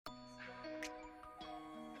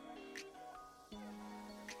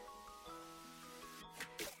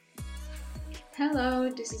Hello,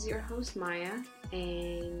 this is your host Maya,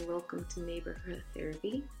 and welcome to Neighborhood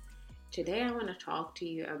Therapy. Today, I want to talk to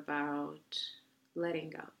you about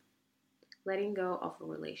letting go of a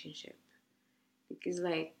relationship. Because,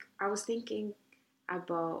 I was thinking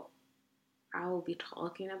about, I will be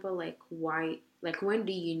talking about, why, when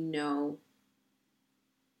do you know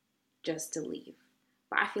just to leave?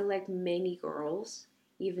 But I feel like many girls,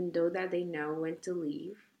 even though that they know when to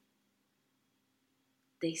leave,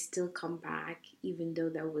 they still come back, even though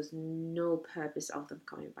there was no purpose of them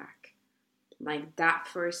coming back. Like that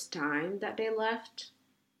first time that they left,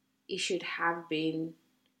 it should have been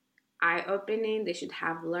eye opening. They should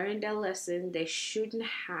have learned their lesson. They shouldn't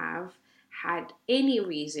have had any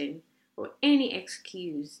reason or any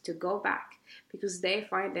excuse to go back because they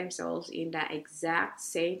find themselves in that exact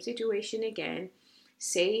same situation again,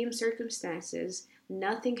 same circumstances.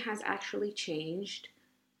 Nothing has actually changed.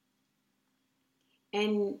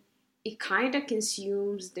 And it kind of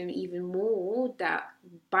consumes them even more that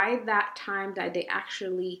by that time that they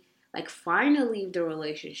actually finally leave the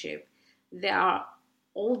relationship, they are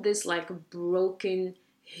all this broken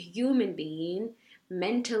human being,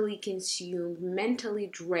 mentally consumed, mentally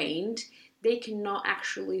drained. They cannot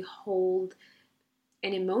actually hold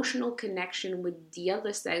an emotional connection with the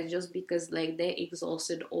other side just because they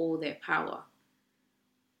exhausted all their power.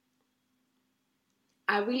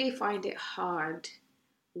 I really find it hard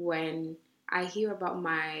when I hear about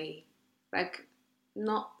my, like,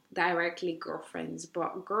 not directly girlfriends,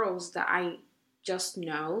 but girls that I just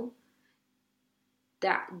know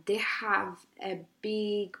that they have a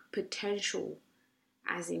big potential,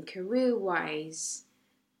 as in career wise,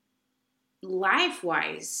 life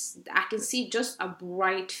wise. I can see just a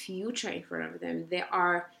bright future in front of them. They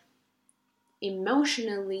are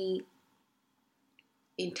emotionally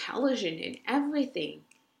intelligent in everything,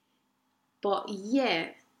 but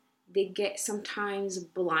yet they get sometimes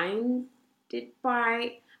blinded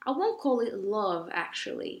by, I won't call it love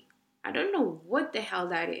actually. I don't know what the hell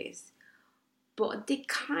that is. But they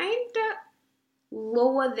kind of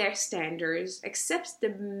lower their standards, accepts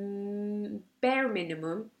the bare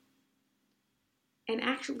minimum, and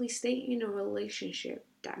actually stay in a relationship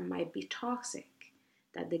that might be toxic,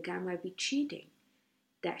 that the guy might be cheating,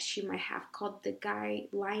 that she might have caught the guy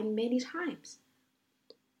lying many times.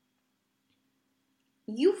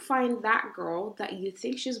 You find that girl that you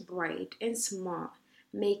think she's bright and smart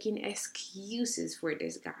making excuses for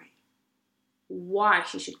this guy. Why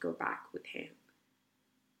she should go back with him.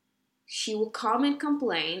 She will come and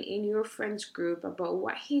complain in your friends group about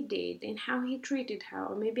what he did and how he treated her,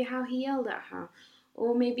 or maybe how he yelled at her,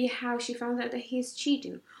 or maybe how she found out that he's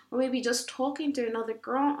cheating, or maybe just talking to another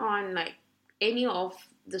girl on any of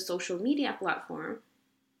the social media platform.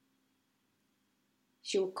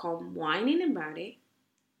 She will come whining about it.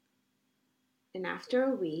 And after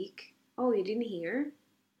a week, oh, you didn't hear?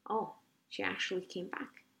 Oh, she actually came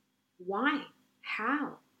back. Why?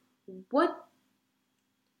 How? What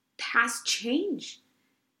has changed?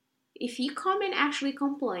 If you come and actually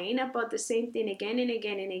complain about the same thing again and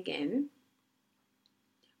again and again,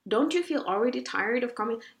 don't you feel already tired of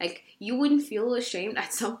coming? You wouldn't feel ashamed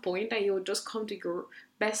at some point that you would just come to your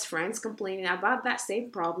best friends complaining about that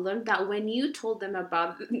same problem that when you told them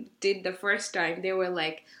about it the first time, they were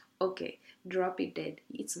like, okay, drop it dead.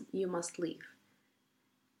 You must leave.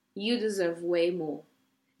 You deserve way more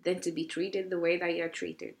than to be treated the way that you're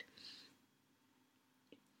treated.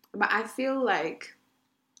 But I feel like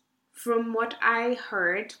from what I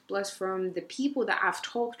heard, plus from the people that I've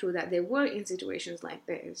talked to that they were in situations like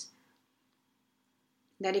this,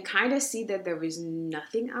 that they kind of see that there is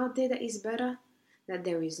nothing out there that is better, that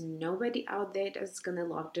there is nobody out there that's gonna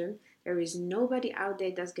love them, there is nobody out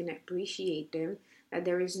there that's gonna appreciate them, that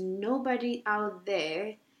there is nobody out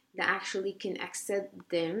there that actually can accept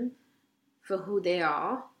them for who they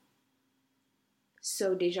are.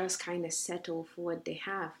 So they just kind of settle for what they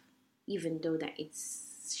have, even though that it's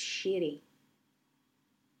shitty,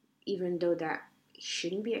 even though that it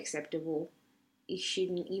shouldn't be acceptable, it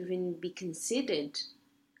shouldn't even be considered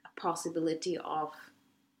a possibility of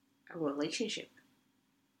a relationship.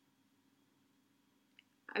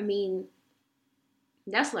 I mean,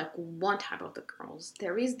 that's one type of the girls.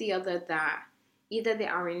 There is the other that either they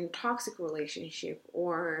are in a toxic relationship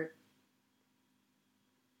or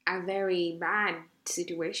a very bad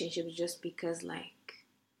situationship just because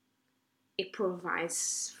it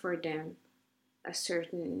provides for them a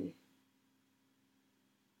certain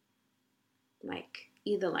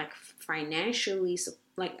either financially,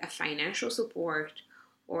 a financial support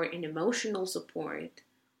or an emotional support,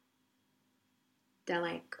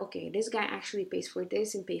 that okay, this guy actually pays for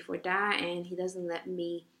this and pay for that, and he doesn't let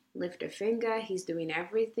me lift a finger. He's doing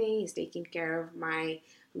everything. He's taking care of my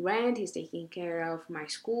rent. He's taking care of my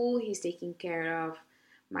school. He's taking care of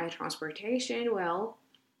my transportation. Well,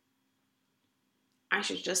 I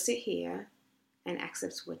should just sit here and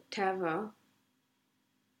accept whatever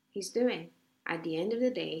he's doing. At the end of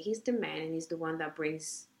the day, he's the man and he's the one that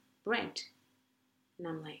brings bread. And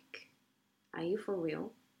I'm like, are you for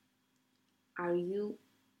real? Are you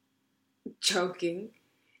joking?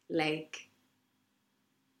 Like,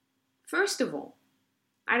 first of all,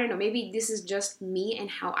 I don't know, maybe this is just me and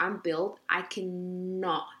how I'm built. I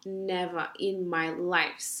cannot, never in my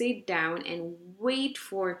life sit down and wait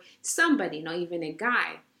for somebody, not even a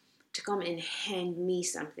guy, to come and hand me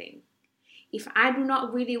something. If I do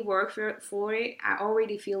not really work for it, I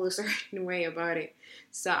already feel a certain way about it.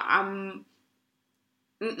 So I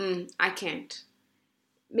can't.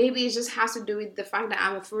 Maybe it just has to do with the fact that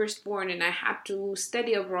I'm a firstborn and I had to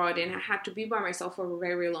study abroad and I had to be by myself for a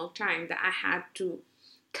very long time, that I had to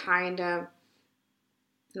kind of,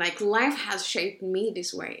 like, life has shaped me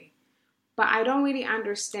this way. But I don't really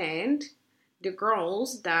understand the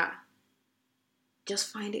girls that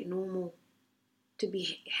just find it normal to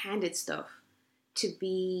be handed stuff, to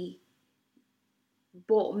be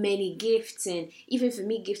bought many gifts. And even for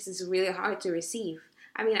me, gifts is really hard to receive.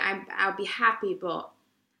 I mean, I'll be happy, but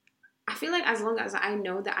I feel like as long as I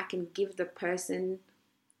know that I can give the person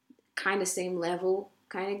kind of same level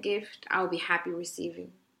kind of gift, I'll be happy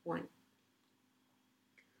receiving one.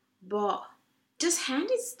 But just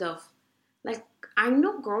handed stuff. Like, I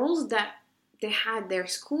know girls that they had their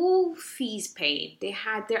school fees paid, they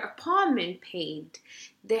had their apartment paid,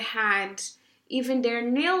 they had even their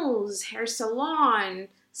nails, hair salon,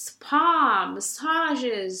 spa,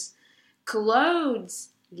 massages, clothes,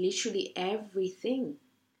 literally everything.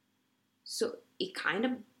 So it kind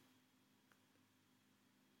of,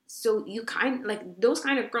 so you kind, like, those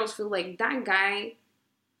kind of girls feel like that guy,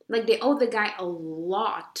 like they owe the guy a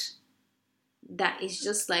lot. That is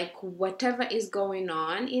just like whatever is going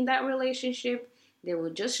on in that relationship, they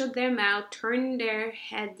will just shut their mouth, turn their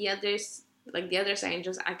head the other side, and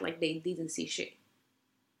just act like they didn't see shit.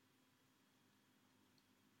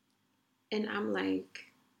 And I'm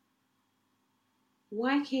like,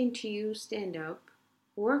 why can't you stand up,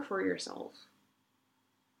 work for yourself,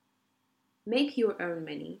 make your own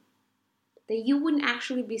money, that you wouldn't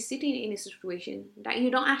actually be sitting in a situation that you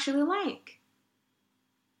don't actually like,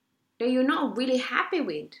 that you're not really happy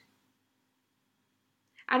with?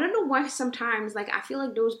 I don't know why sometimes, like, I feel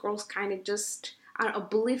like those girls kind of just are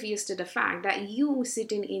oblivious to the fact that you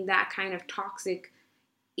sitting in that kind of toxic,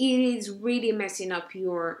 it is really messing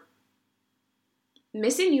you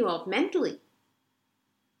up mentally.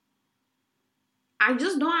 I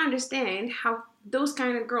just don't understand how those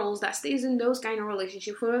kind of girls that stays in those kind of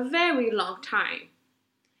relationships for a very long time,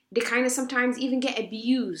 they kind of sometimes even get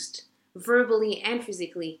abused verbally and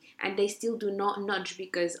physically, and they still do not nudge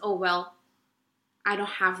because, oh well, I don't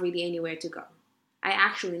have really anywhere to go. I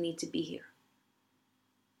actually need to be here.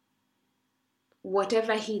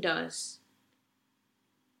 Whatever he does,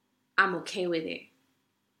 I'm okay with it.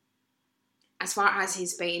 As far as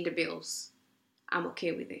he's paying the bills, I'm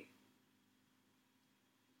okay with it.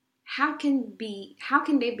 How can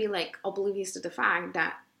they be like oblivious to the fact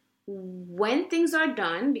that when things are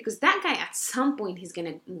done, because that guy at some point he's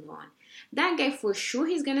gonna move on. That guy for sure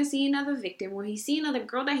he's gonna see another victim, or he see another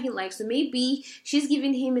girl that he likes, so maybe she's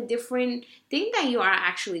giving him a different thing that you are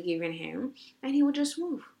actually giving him, and he will just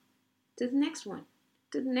move to the next one,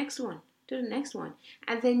 to the next one, to the next one.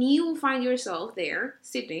 And then you will find yourself there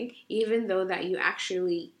sitting, even though that you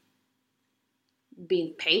actually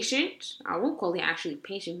being patient. I won't call it actually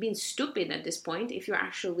patient, being stupid at this point, if you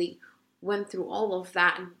actually went through all of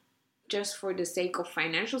that just for the sake of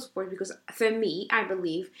financial support. Because for me, I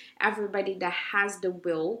believe everybody that has the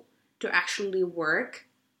will to actually work,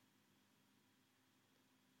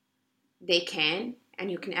 they can,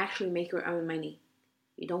 and you can actually make your own money.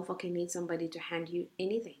 You don't fucking need somebody to hand you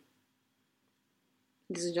anything.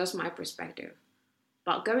 This is just my perspective.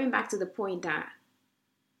 But going back to the point that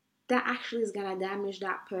actually is gonna damage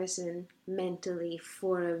that person mentally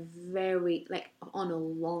for a very, like, on a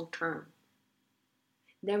long term.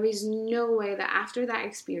 There is no way that after that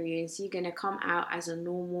experience you're gonna come out as a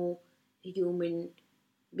normal human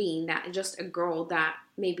being, that just a girl that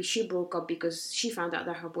maybe she broke up because she found out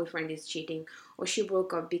that her boyfriend is cheating, or she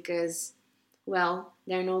broke up because, well,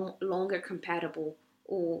 they're no longer compatible,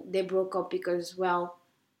 or they broke up because, well,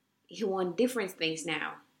 he want different things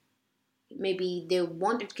now. Maybe they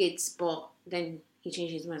wanted kids, but then he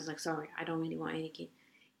changed his mind. It's like, sorry, I don't really want any kid.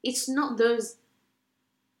 It's not those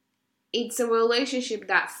it's a relationship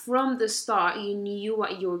that from the start you knew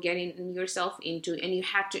what you were getting yourself into, and you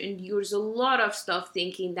had to endure a lot of stuff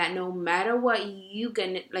thinking that no matter what you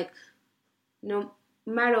gonna like, no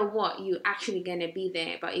matter what you actually gonna be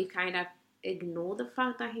there, but you kind of ignore the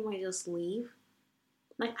fact that he might just leave.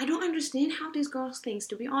 Like, I don't understand how these girls think,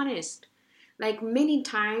 to be honest. Like, many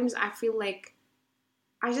times I feel like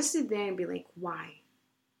I just sit there and be like, why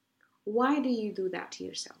do you do that to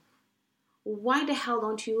yourself? Why the hell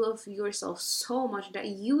don't you love yourself so much that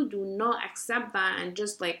you do not accept that and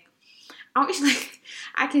just like, I wish like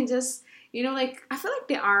I can just, like, I feel like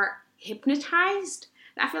they are hypnotized.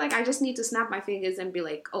 I feel like I just need to snap my fingers and be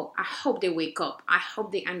like, oh, I hope they wake up. I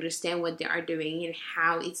hope they understand what they are doing and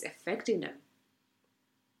how it's affecting them.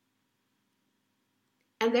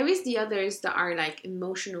 And there is the others that are like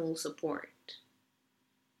emotional support.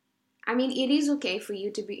 I mean, it is okay for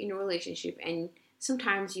you to be in a relationship and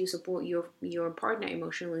sometimes you support your partner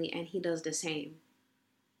emotionally and he does the same.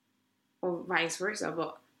 Or vice versa.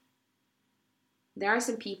 But there are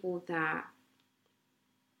some people that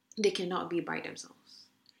they cannot be by themselves.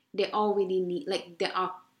 They already need, like, they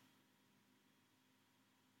are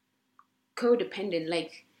codependent.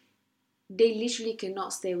 Like, they literally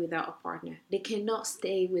cannot stay without a partner. They cannot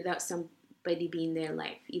stay without somebody being in their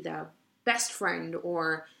life, either a best friend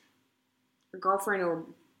or a girlfriend or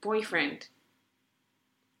boyfriend.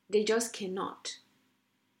 They just cannot.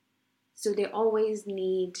 So they always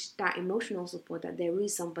need that emotional support, that there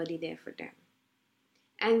is somebody there for them.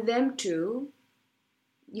 And them too,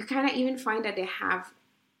 you kind of even find that they have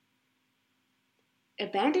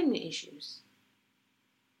abandonment issues.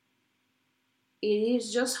 It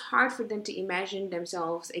is just hard for them to imagine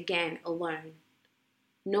themselves again alone.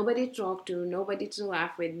 Nobody to talk to, nobody to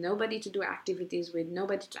laugh with, nobody to do activities with,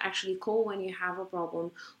 nobody to actually call when you have a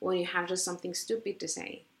problem or when you have just something stupid to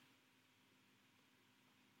say.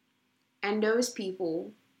 And those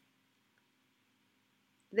people,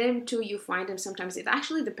 them too, you find them sometimes, it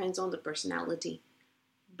actually depends on the personality.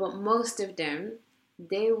 But most of them,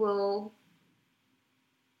 they will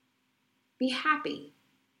be happy,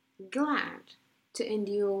 glad to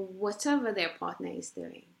endure whatever their partner is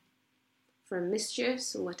doing. From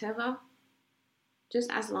mischiefs or whatever,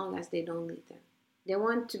 just as long as they don't leave them. They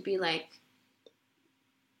want to be like,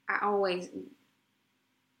 they're always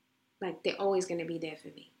going to be there for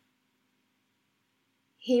me.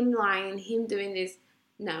 Him lying, him doing this,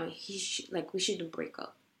 no, we shouldn't break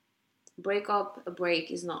up. A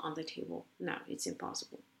break is not on the table. No, it's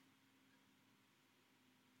impossible.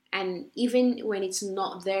 And even when it's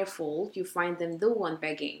not their fault, you find them the one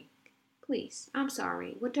begging, please, I'm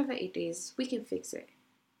sorry, whatever it is, we can fix it.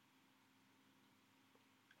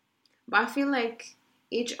 But I feel like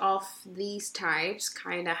each of these types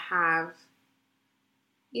kind of have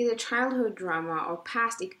either childhood drama or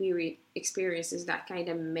past experiences that kind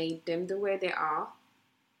of made them the way they are.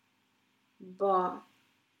 But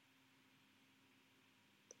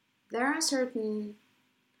there are certain,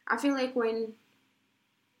 I feel like when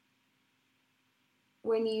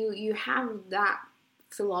you have that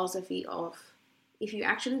philosophy of, if you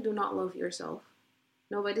actually do not love yourself,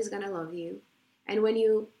 nobody's gonna love you. And when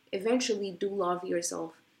you eventually do love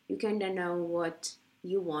yourself, you kind of know what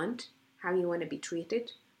you want, how you want to be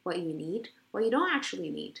treated, what you need, what you don't actually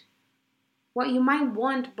need, what you might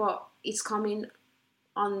want, but it's coming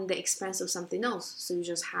on the expense of something else. So you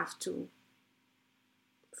just have to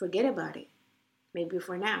forget about it, maybe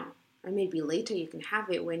for now. And maybe later you can have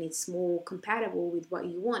it when it's more compatible with what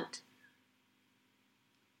you want.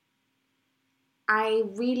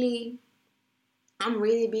 I'm really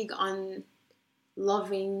big on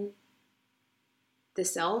loving the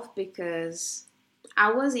self, because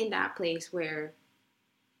I was in that place where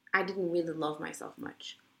I didn't really love myself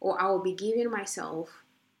much. Or I would be giving myself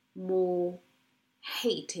more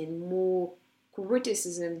hate and more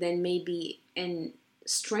criticism than maybe a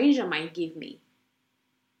stranger might give me.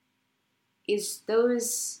 It's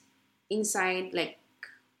those inside, like,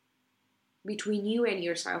 between you and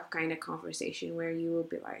yourself kind of conversation where you will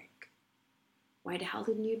be like, why the hell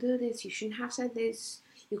didn't you do this? You shouldn't have said this.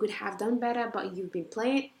 You could have done better, but you've been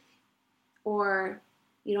playing. Or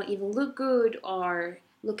you don't even look good. Or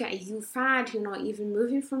look at you fat. You're not even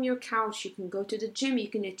moving from your couch. You can go to the gym. You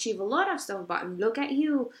can achieve a lot of stuff. But look at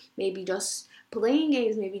you. Maybe just playing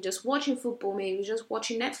games. Maybe just watching football. Maybe just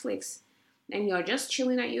watching Netflix. And you're just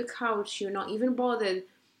chilling at your couch. You're not even bothered.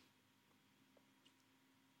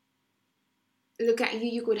 Look at you,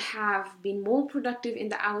 you could have been more productive in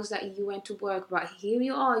the hours that you went to work, but here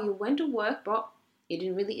you are, you went to work, but you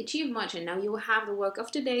didn't really achieve much, and now you will have the work of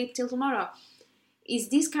today till tomorrow. Is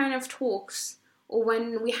these kind of talks, or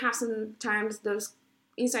when we have sometimes those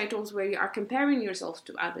inside talks where you are comparing yourself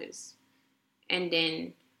to others, and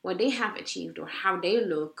then what they have achieved, or how they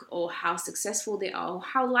look, or how successful they are, or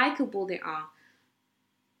how likable they are,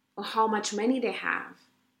 or how much money they have,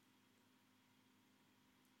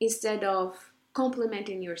 instead of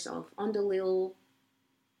complimenting yourself on the little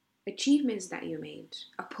achievements that you made,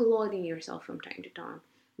 applauding yourself from time to time,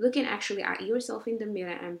 looking actually at yourself in the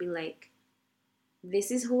mirror and be like, this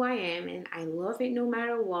is who I am, and I love it no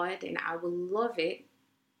matter what, and I will love it.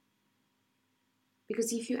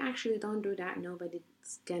 Because if you actually don't do that, nobody's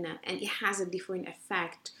gonna, and it has a different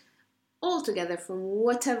effect altogether from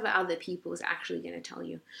whatever other people is actually gonna tell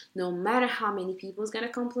you. No matter how many people is gonna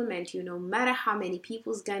compliment you, no matter how many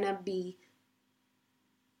people is gonna be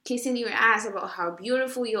kissing your ass about how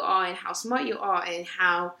beautiful you are and how smart you are and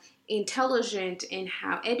how intelligent and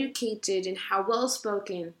how educated and how well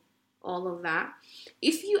spoken, all of that.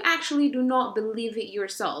 If you actually do not believe it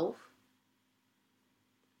yourself,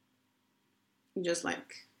 just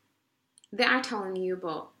like they are telling you,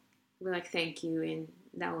 but we're like, thank you, and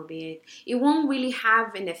that will be it. It won't really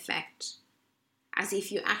have an effect as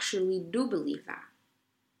if you actually do believe that.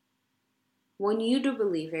 When you do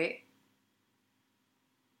believe it,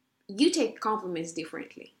 you take compliments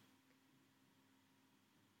differently.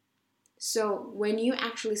 So when you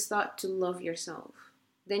actually start to love yourself,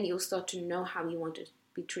 then you'll start to know how you want to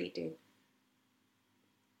be treated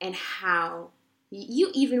and how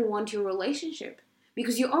you even want your relationship,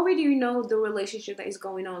 because you already know the relationship that is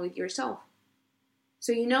going on with yourself.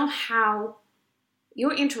 So you know how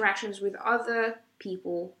your interactions with other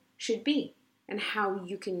people should be and how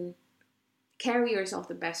you can carry yourself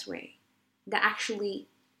the best way. That actually,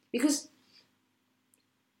 because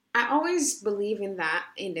I always believe in that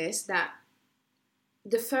not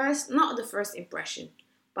the first impression,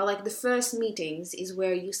 but like the first meetings is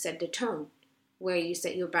where you set the tone, where you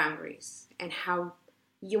set your boundaries and how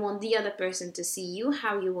you want the other person to see you,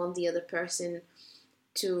 how you want the other person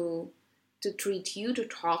to treat you, to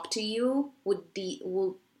talk to you.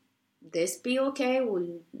 Will this be okay?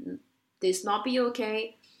 Will this not be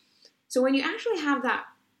okay? So when you actually have that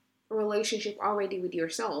relationship already with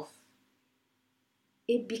yourself,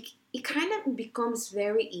 it kind of becomes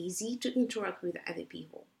very easy to interact with other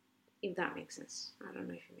people, if that makes sense. I don't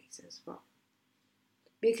know if it makes sense, but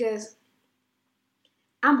because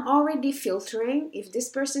I'm already filtering, if this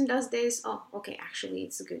person does this, oh, okay, actually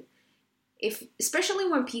it's good. Especially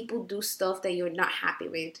when people do stuff that you're not happy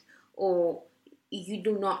with or you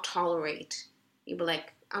do not tolerate, you'll be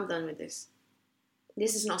like, I'm done with this.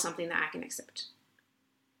 This is not something that I can accept.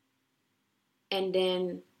 And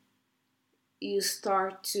then you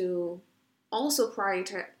start to also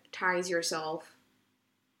prioritize yourself.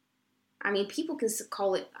 I mean, people can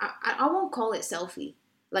call it, I won't call it selfish,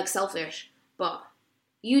 but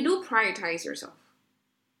you do prioritize yourself.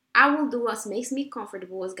 I will do what makes me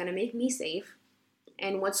comfortable, what's going to make me safe,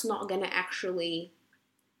 and what's not going to actually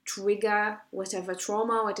trigger whatever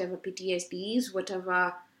trauma, whatever PTSDs,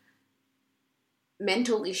 whatever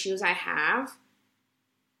mental issues I have.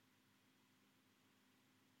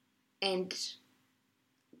 And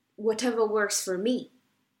whatever works for me.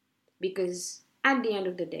 Because at the end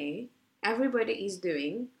of the day, everybody is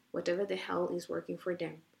doing whatever the hell is working for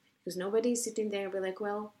them. Because nobody is sitting there and be like,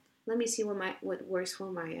 well, let me see what works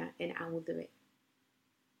for Maya and I will do it.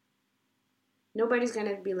 Nobody's going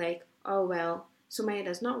to be like, oh, well, Sumaya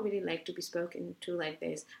does not really like to be spoken to like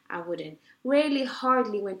this. I wouldn't. Rarely,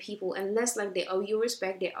 hardly when people, unless like they owe you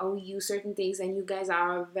respect, they owe you certain things and you guys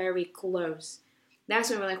are very close.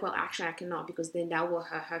 That's when we're like, well, actually I cannot, because then that will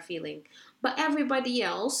hurt her feeling. But everybody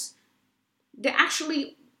else, there are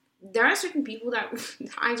certain people that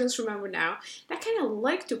I just remember now that kind of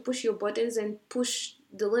like to push your buttons and push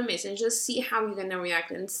the limits and just see how you're going to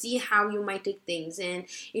react and see how you might take things. And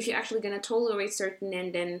if you're actually going to tolerate certain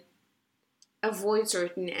and then avoid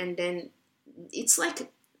certain, and then it's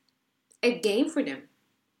like a game for them.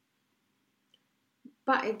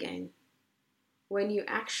 But again, when you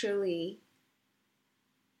actually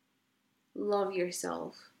love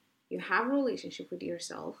yourself, you have a relationship with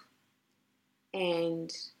yourself,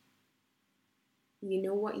 and you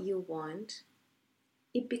know what you want,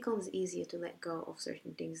 it becomes easier to let go of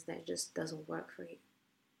certain things that just doesn't work for you.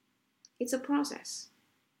 It's a process.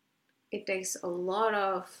 It takes a lot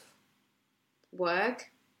of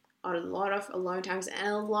work, a lot of alone times, and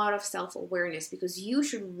a lot of self-awareness, because you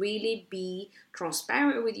should really be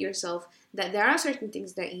transparent with yourself that there are certain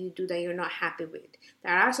things that you do that you're not happy with.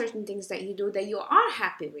 There are certain things that you do that you are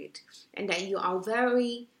happy with, and that you are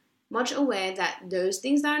very much aware that those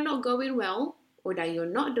things that are not going well or that you're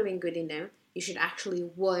not doing good in them, you should actually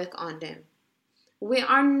work on them. We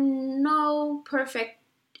are no perfect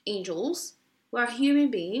angels. We're a human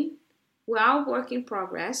being. We're a work in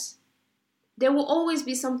progress. There will always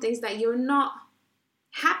be some things that you're not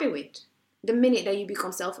happy with the minute that you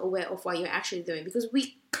become self-aware of what you're actually doing, because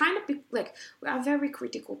we kind of we are very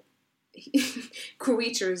critical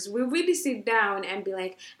creatures. We really sit down and be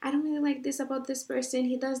like, I don't really like this about this person.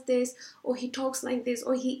 He does this, or he talks like this,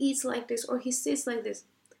 or he eats like this, or he sits like this.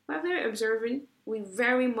 We're very observant. We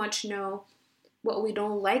very much know what we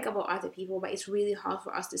don't like about other people, but it's really hard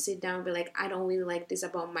for us to sit down and be like, I don't really like this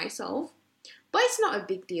about myself. But it's not a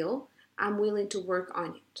big deal. I'm willing to work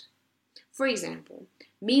on it. For example,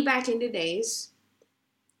 me back in the days,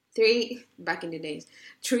 3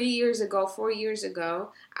 years ago, 4 years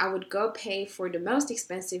ago, I would go pay for the most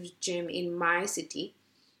expensive gym in my city,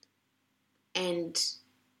 and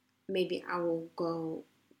maybe I will go,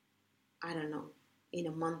 I don't know, in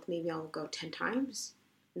a month, maybe I will go 10 times.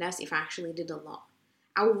 And that's if I actually did a lot.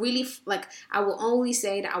 I will really, I will only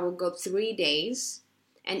say that I will go 3 days,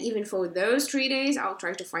 and even for those 3 days, I'll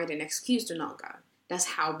try to find an excuse to not go. That's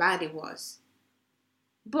how bad it was.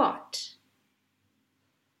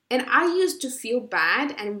 And I used to feel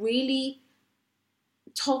bad and really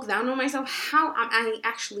talk down on myself. How am I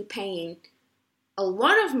actually paying a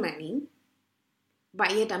lot of money,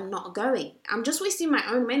 but yet I'm not going? I'm just wasting my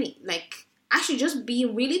own money. I should just be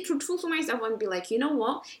really truthful to myself and be like, you know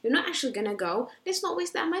what? You're not actually going to go. Let's not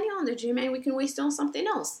waste that money on the gym, and we can waste it on something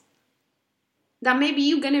else. That maybe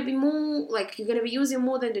you're going to be you're going to be using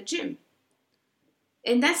more than the gym.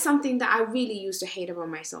 And that's something that I really used to hate about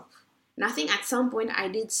myself. And I think at some point I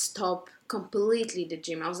did stop completely the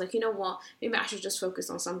gym. I was like, you know what? Maybe I should just focus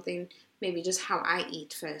on something, maybe just how I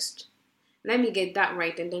eat first. Let me get that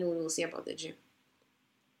right, and then we will see about the gym.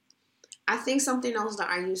 I think something else that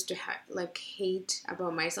I used to hate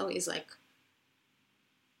about myself is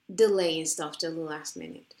delaying stuff till the last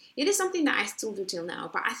minute. It is something that I still do till now,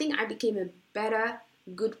 but I think I became a better,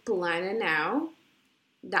 good planner now,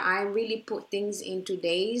 that I really put things into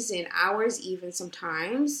days and hours even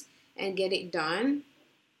sometimes and get it done.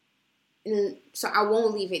 And so I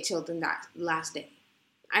won't leave it till that last day.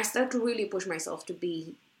 I start to really push myself to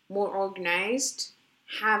be more organized,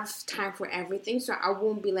 have time for everything, so I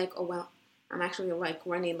won't be like, oh well, I'm actually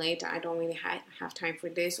running late, I don't really have time for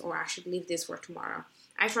this, or I should leave this for tomorrow.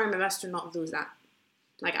 I try my best to not lose that.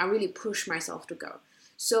 I really push myself to go.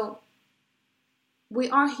 So we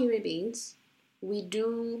are human beings. We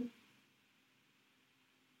do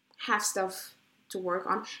have stuff to work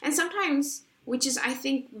on. And sometimes, which is I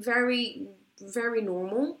think very, very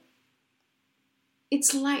normal,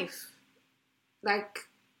 it's life.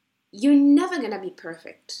 You're never going to be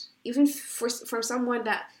perfect. Even for someone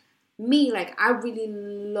that, me, I really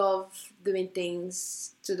love doing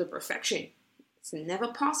things to the perfection. It's never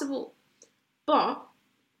possible. But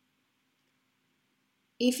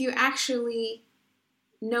if you actually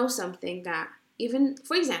know something that, even,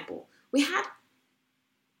 for example, we had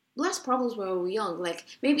less problems when we were young.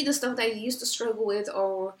 Maybe the stuff that you used to struggle with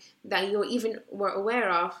or that you even were aware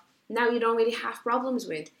of, now you don't really have problems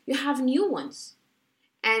with. You have new ones.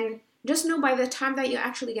 And just know by the time that you're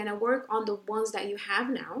actually going to work on the ones that you have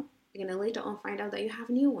now, you're going to later on find out that you have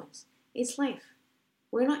new ones. It's life.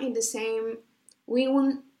 We're not in the same,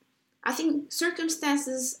 I think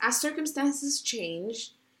as circumstances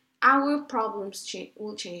change, our problems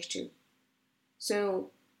will change too.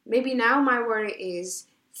 So maybe now my worry is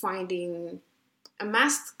finding a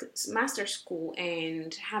master school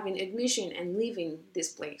and having admission and leaving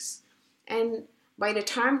this place. And by the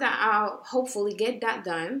time that I'll hopefully get that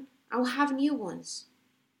done, I'll have new ones.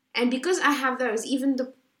 And because I have those, even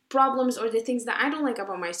the problems or the things that I don't like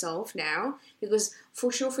about myself now, because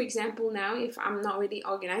for sure, for example, now if I'm not really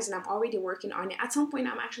organized and I'm already working on it, at some point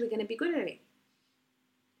I'm actually going to be good at it.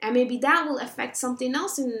 And maybe that will affect something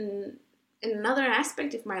else in another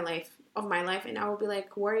aspect of my life, and I will be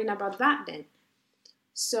worrying about that then.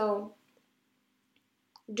 So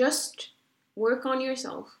just work on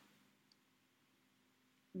yourself.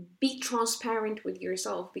 Be transparent with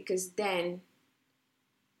yourself, because then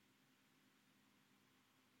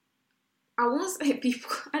I won't say people,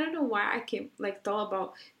 I don't know why I came thought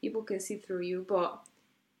about people can see through you, but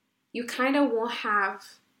you kind of won't have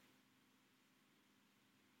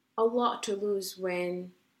a lot to lose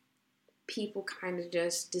when people kind of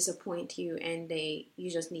just disappoint you and you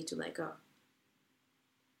just need to let go.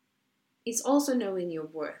 It's also knowing your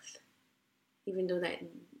worth. Even though that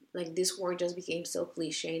this word just became so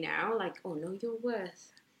cliche now, oh, know your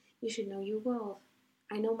worth. You should know your worth.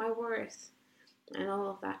 I know my worth. And all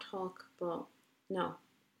of that talk, but no.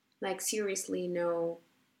 Seriously, know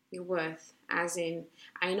your worth. As in,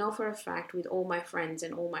 I know for a fact with all my friends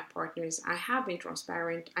and all my partners, I have been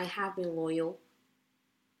transparent, I have been loyal.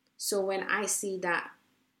 So when I see that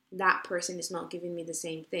that person is not giving me the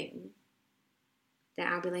same thing, then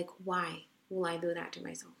I'll be like, why will I do that to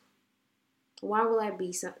myself? Why will I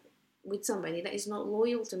be with somebody that is not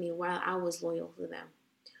loyal to me while I was loyal to them?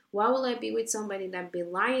 Why will I be with somebody that be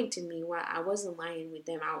lying to me while I wasn't lying with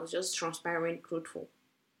them? I was just transparent, truthful.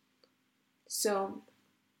 So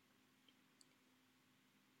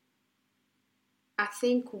I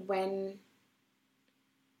think when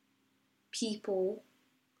people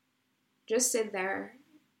just set their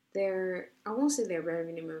I won't say their bare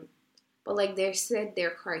minimum, but like they set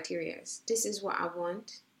their criteria. This is what I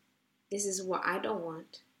want. This is what I don't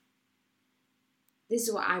want. This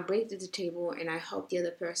is what I bring to the table, and I help the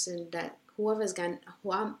other person, that whoever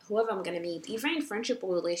I'm gonna meet, even in friendship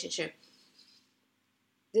or relationship.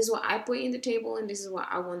 This is what I put in the table, and this is what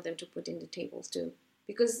I want them to put in the tables too.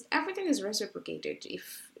 Because everything is reciprocated.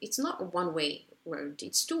 If it's not a one-way road,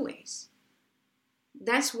 it's two ways.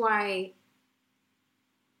 That's why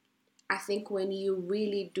I think when you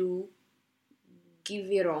really do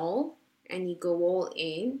give it all and you go all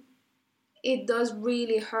in, it does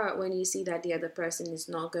really hurt when you see that the other person is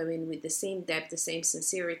not going with the same depth, the same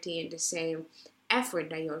sincerity, and the same effort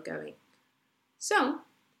that you're going. So,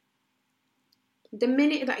 the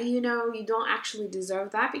minute that you know you don't actually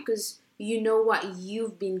deserve that because you know what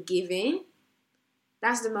you've been given,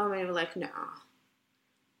 that's the moment you're like, nah.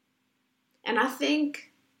 And I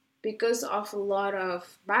think because of a lot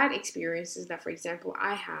of bad experiences that, for example,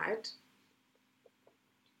 I had,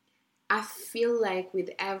 I feel like with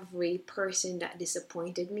every person that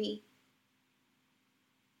disappointed me,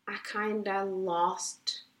 I kind of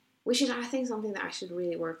lost, which is, I think, something that I should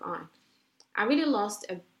really work on. I really lost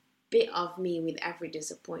a bit of me with every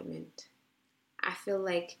disappointment. I feel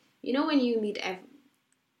like, when you meet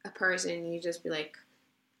a person, you just be like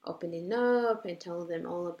opening up and telling them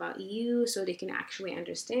all about you so they can actually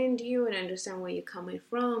understand you and understand where you're coming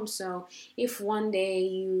from. So if one day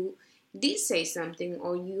you did say something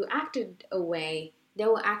or you acted a way, they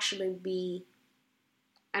will actually be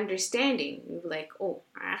understanding. You'll be like, oh,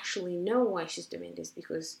 I actually know why she's doing this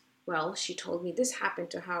because, well, she told me this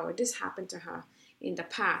happened to her or this happened to her in the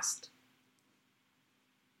past.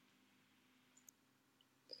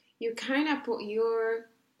 You kind of put your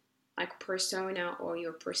persona or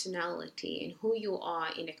your personality and who you are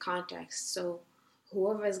in a context, so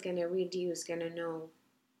whoever is gonna read you is gonna know,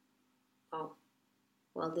 oh,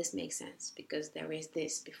 well, this makes sense because there is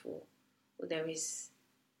this before, or there is.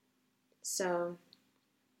 So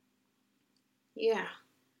yeah,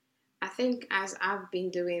 I think as I've been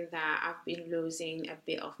doing that, I've been losing a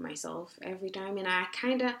bit of myself every time, and I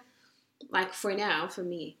kind of, for now, for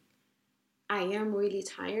me, I am really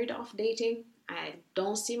tired of dating. I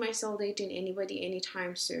don't see myself dating anybody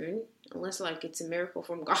anytime soon, unless it's a miracle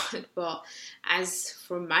from God. But as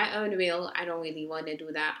for my own will, I don't really want to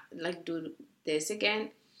do that, do this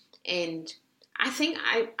again. And I think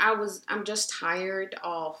I'm just tired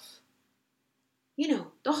of, the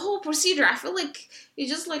whole procedure. I feel like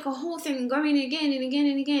it's just like a whole thing going again and again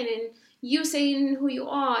and again, and you saying who you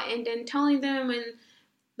are and then telling them, and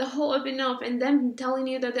the whole open up, and them telling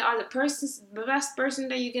you that they are the best person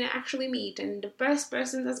that you're gonna actually meet, and the best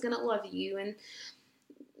person that's gonna love you, and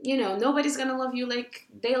nobody's gonna love you like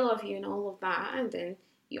they love you, and all of that. And then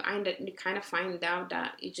you kind of find out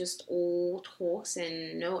that it's just all talks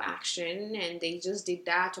and no action, and they just did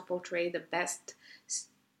that to portray the best,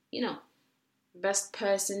 best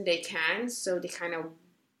person they can, so they kind of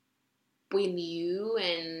win you.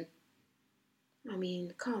 And I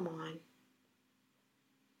mean, come on.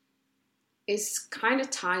 It's kind of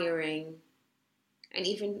tiring, and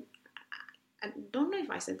even, I don't know if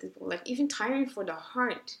I said this before, even tiring for the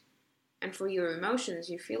heart and for your emotions.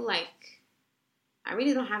 You feel like I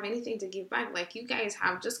really don't have anything to give back. You guys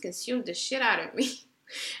have just consumed the shit out of me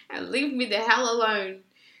and leave me the hell alone.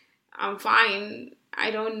 I'm fine.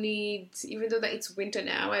 I don't need, even though that it's winter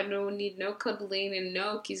now, I don't need no cuddling and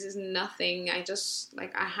no kisses, nothing. I just,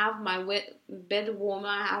 I have my bed warmer,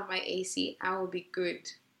 I have my AC, I will be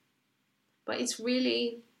good. But it's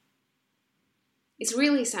really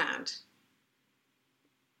sad.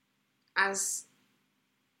 As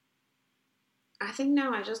I think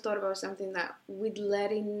now, I just thought about something that with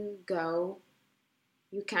letting go,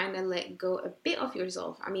 you kind of let go a bit of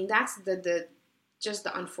yourself. I mean, that's just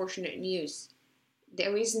the unfortunate news.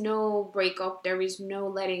 There is no breakup. There is no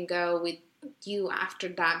letting go with you after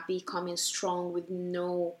that becoming strong with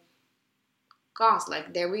no cost.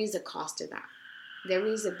 There is a cost to that. There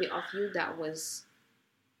is a bit of you that was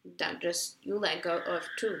that just you let go of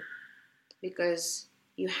too, because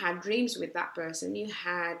you had dreams with that person, you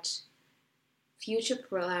had future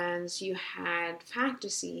plans, you had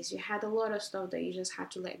fantasies, you had a lot of stuff that you just had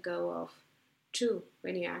to let go of too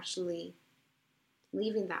when you're actually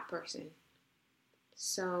leaving that person.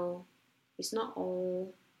 So it's not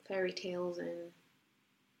all fairy tales and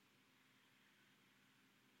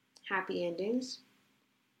happy endings,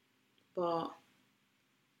 but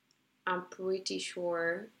I'm pretty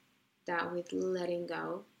sure that with letting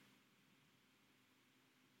go,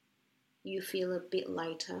 you feel a bit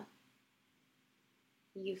lighter.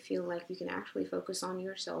 You feel like you can actually focus on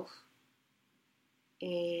yourself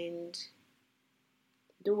and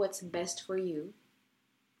do what's best for you,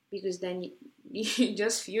 because then you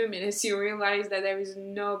just few minutes you realize that there is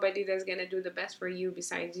nobody that's gonna do the best for you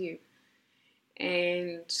besides you,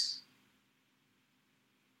 and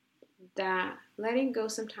that letting go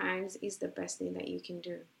sometimes is the best thing that you can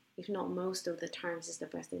do. If not most of the times, is the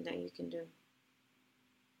best thing that you can do.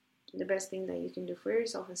 The best thing that you can do for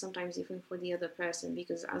yourself, and sometimes even for the other person,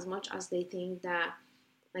 because as much as they think that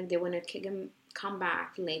like they want to come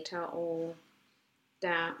back later, or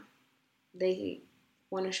that they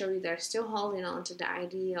want to show you they're still holding on to the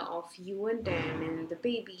idea of you and them and the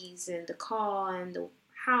babies and the car and the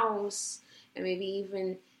house, and maybe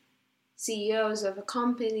even CEOs of a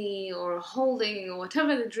company or a holding or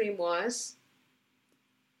whatever the dream was,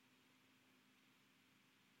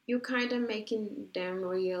 you're kind of making them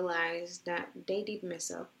realize that they did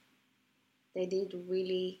mess up. They did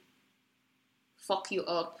really fuck you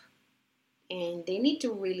up, and they need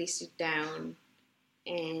to really sit down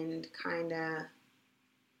and kind of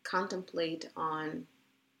contemplate on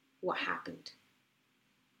what happened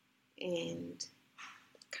and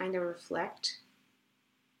kind of reflect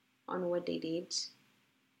on what they did,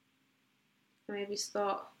 and maybe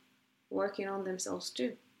start working on themselves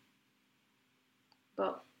too.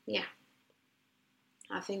 But yeah,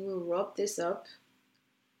 I think we'll wrap this up.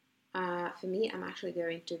 For me, I'm actually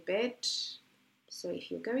going to bed. So if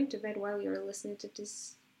you're going to bed while you're listening to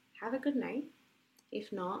this, have a good night.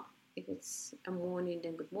 If not, if it's a morning,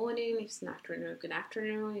 then good morning. If it's an afternoon, good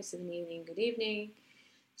afternoon. If it's an evening, good evening.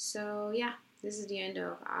 So yeah, this is the end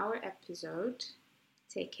of our episode.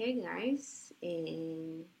 Take care, guys,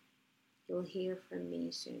 and you'll hear from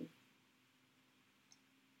me soon.